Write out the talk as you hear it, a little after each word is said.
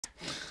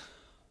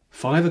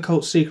5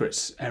 occult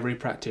secrets every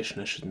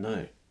practitioner should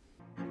know.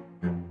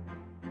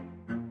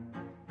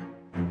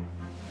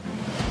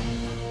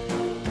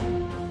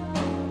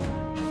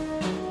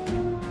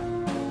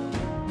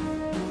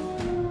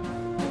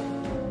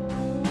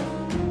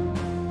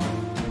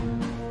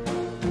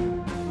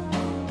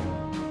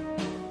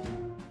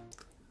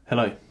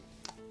 Hello,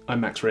 I'm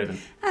Max Raven.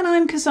 And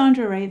I'm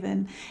Cassandra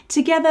Raven.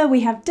 Together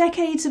we have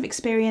decades of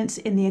experience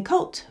in the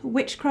occult,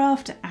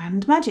 witchcraft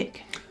and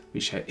magic. We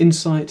share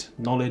insight,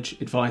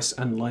 knowledge, advice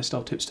and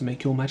lifestyle tips to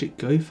make your magic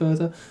go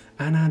further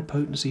and add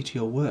potency to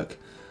your work.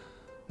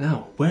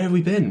 Now, where have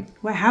we been?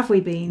 Where have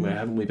we been? Where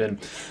haven't we been?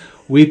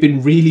 We've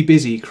been really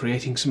busy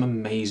creating some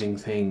amazing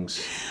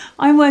things.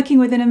 I'm working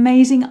with an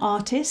amazing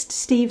artist,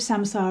 Steve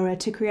Samsara,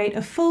 to create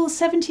a full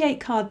 78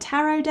 card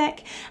tarot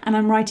deck, and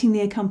I'm writing the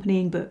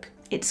accompanying book.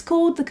 It's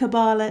called the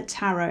Kabbalah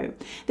Tarot.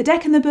 The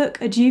deck and the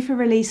book are due for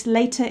release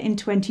later in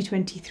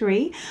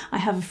 2023. I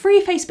have a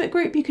free Facebook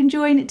group you can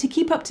join to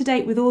keep up to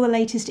date with all the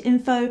latest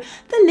info.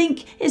 The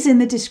link is in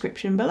the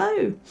description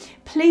below.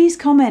 Please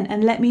comment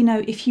and let me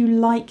know if you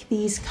like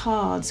these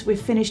cards. We've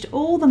finished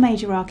all the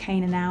major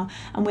arcana now,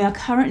 and we are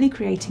currently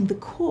creating the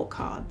court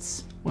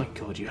cards. My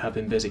God, you have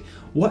been busy.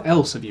 What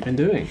else have you been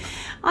doing?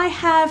 I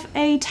have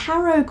a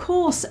tarot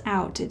course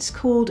out. It's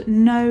called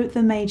Know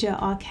the Major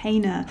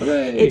Arcana.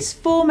 Hooray! It's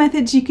 4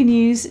 methods you can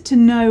use to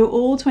know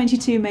all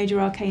 22 major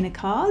arcana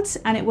cards,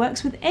 and it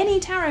works with any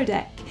tarot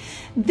deck.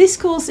 This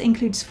course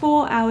includes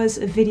 4 hours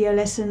of video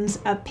lessons,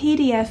 a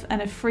PDF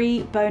and a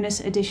free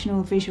bonus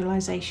additional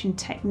visualization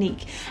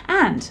technique.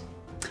 And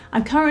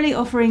I'm currently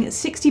offering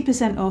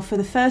 60% off for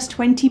the first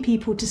 20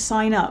 people to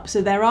sign up,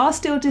 so there are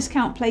still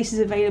discount places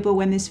available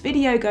when this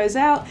video goes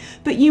out,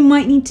 but you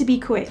might need to be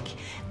quick.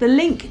 The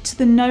link to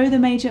the Know the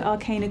Major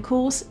Arcana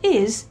course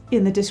is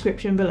in the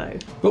description below.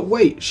 But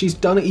wait, she's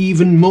done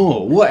even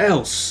more. What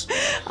else?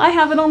 I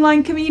have an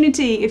online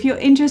community. If you're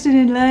interested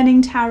in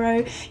learning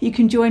tarot, you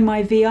can join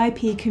my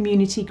VIP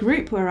community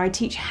group where I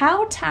teach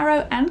how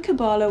tarot and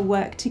Kabbalah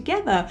work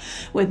together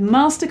with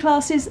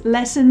masterclasses,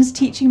 lessons,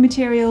 teaching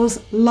materials,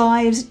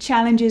 lives,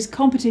 challenges,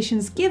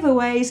 competitions,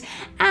 giveaways,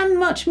 and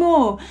much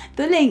more.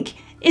 The link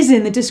is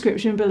in the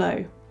description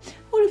below.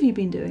 What have you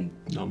been doing?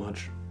 Not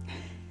much.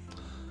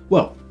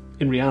 Well,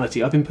 in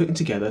reality, I've been putting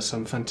together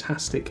some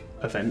fantastic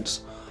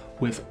events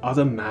with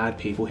other mad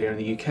people here in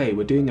the UK.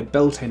 We're doing a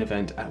Beltane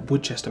event at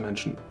Woodchester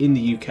Mansion in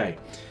the UK.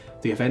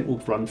 The event will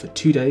run for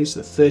 2 days,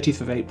 the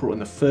 30th of April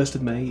and the 1st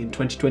of May in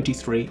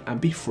 2023,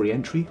 and be free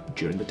entry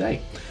during the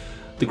day.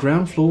 The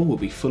ground floor will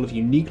be full of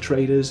unique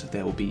traders.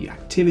 There will be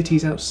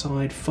activities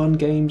outside, fun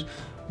games,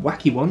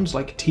 wacky ones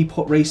like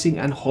teapot racing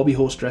and hobby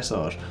horse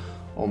dressage.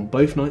 On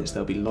both nights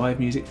there'll be live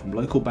music from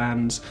local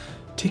bands.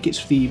 Tickets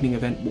for the evening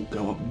event will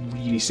go up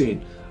really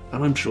soon,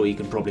 and I'm sure you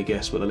can probably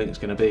guess what the link's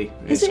going to be.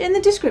 Is it in the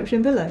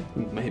description below?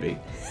 Maybe.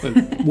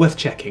 Worth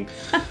checking.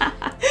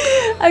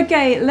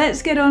 Okay,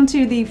 let's get on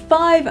to the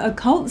 5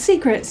 occult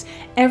secrets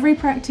every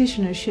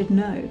practitioner should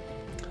know.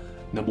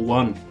 Number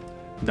 1,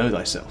 know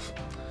thyself.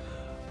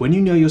 When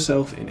you know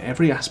yourself in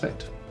every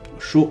aspect,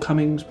 your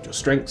shortcomings, your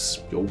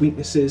strengths, your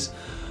weaknesses,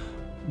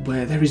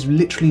 where there is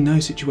literally no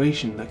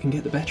situation that can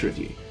get the better of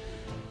you,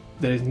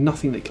 there is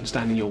nothing that can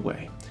stand in your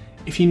way.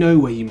 If you know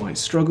where you might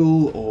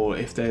struggle, or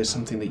if there's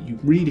something that you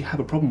really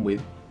have a problem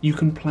with, you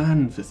can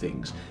plan for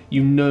things.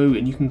 You know,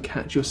 and you can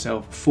catch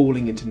yourself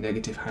falling into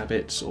negative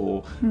habits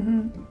or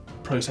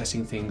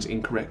processing things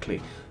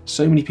incorrectly.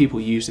 So many people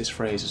use this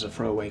phrase as a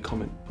throwaway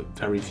comment, but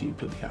very few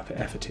put the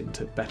effort in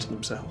to better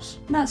themselves.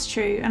 That's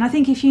true, and I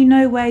think if you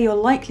know where you're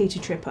likely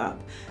to trip up,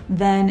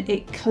 then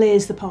it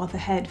clears the path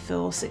ahead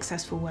for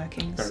successful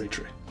workings. Very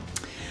true.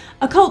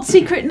 Occult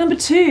secret number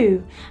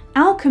 2.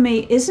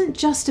 Alchemy isn't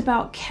just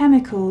about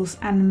chemicals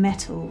and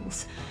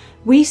metals.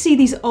 We see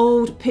these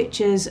old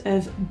pictures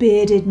of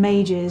bearded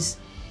mages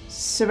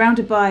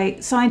surrounded by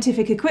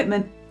scientific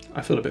equipment.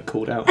 I feel a bit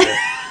called out here.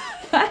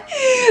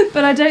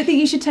 But I don't think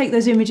you should take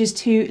those images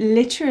too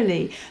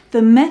literally.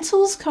 The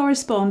metals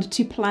correspond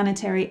to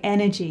planetary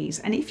energies,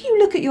 and if you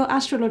look at your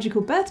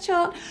astrological birth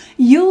chart,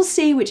 you'll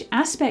see which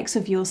aspects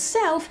of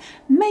yourself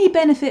may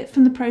benefit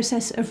from the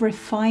process of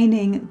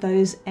refining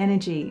those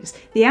energies.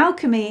 The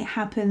alchemy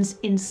happens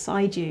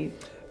inside you.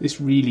 This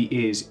really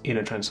is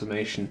inner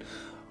transformation.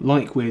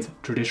 Like with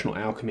traditional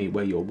alchemy,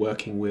 where you're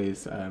working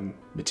with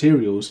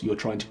materials, you're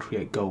trying to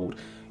create gold.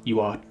 You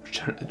are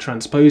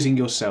transposing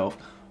yourself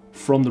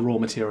from the raw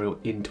material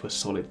into a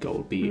solid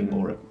gold being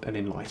or an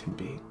enlightened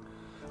being.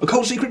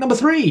 Occult secret number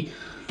 3!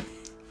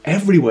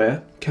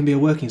 Everywhere can be a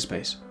working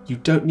space. You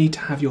don't need to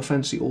have your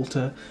fancy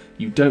altar.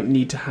 You don't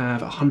need to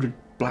have 100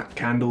 black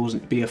candles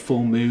and be a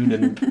full moon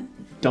and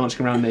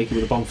dancing around naked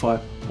with a bonfire,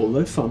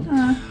 although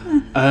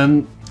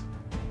fun.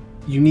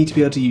 You need to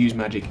be able to use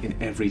magic in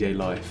everyday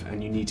life,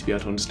 and you need to be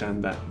able to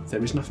understand that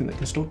there is nothing that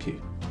can stop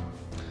you.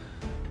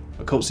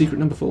 Occult secret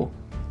number 4.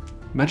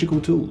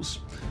 Magical tools.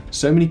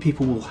 So many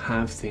people will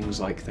have things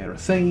like their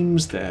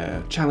athames,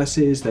 their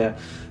chalices, their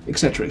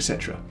etc,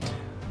 etc.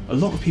 A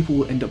lot of people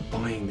will end up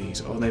buying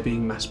these, or they're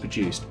being mass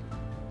produced.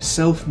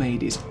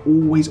 Self-made is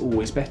always,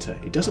 always better.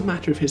 It doesn't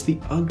matter if it's the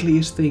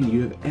ugliest thing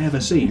you have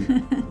ever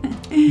seen.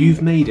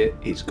 You've made it,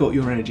 it's got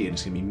your energy, and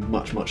it's going to be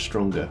much, much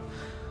stronger.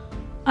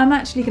 I'm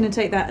actually going to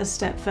take that a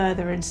step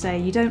further and say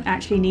you don't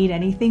actually need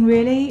anything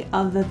really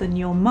other than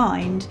your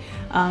mind.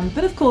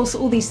 But of course,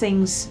 all these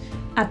things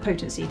add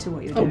potency to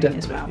what you're doing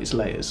as well. It's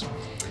layers.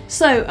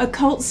 So,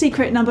 occult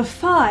secret number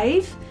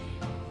 5,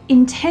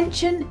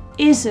 intention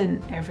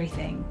isn't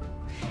everything.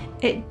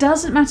 It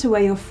doesn't matter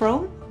where you're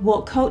from,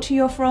 what culture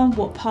you're from,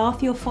 what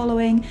path you're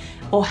following,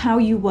 or how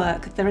you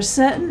work. There are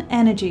certain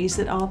energies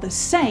that are the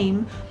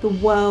same the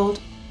world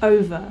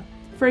over.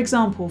 For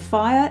example,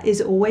 fire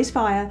is always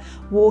fire,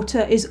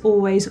 water is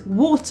always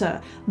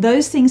water.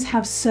 Those things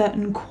have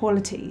certain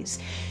qualities.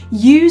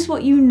 Use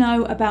what you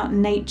know about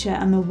nature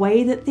and the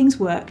way that things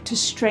work to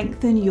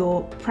strengthen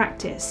your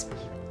practice.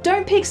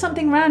 Don't pick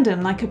something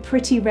random like a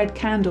pretty red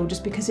candle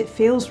just because it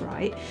feels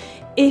right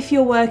if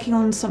you're working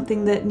on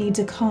something that needs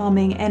a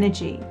calming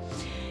energy.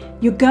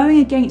 You're going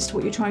against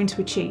what you're trying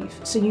to achieve,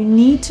 so you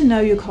need to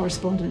know your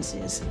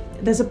correspondences.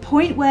 There's a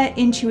point where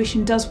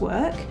intuition does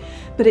work,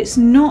 but it's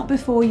not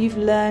before you've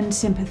learned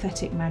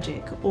sympathetic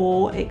magic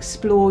or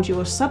explored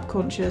your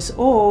subconscious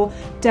or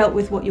dealt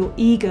with what your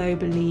ego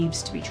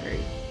believes to be true.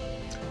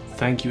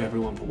 Thank you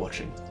everyone for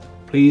watching.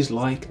 Please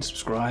like and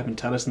subscribe and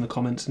tell us in the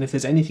comments, and if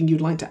there's anything you'd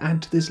like to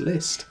add to this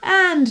list.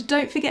 And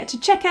don't forget to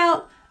check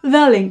out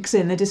the links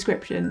in the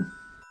description.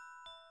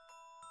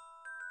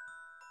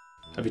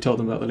 Have you told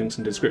them about the links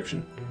in the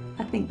description?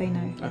 I think they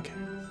know. Okay.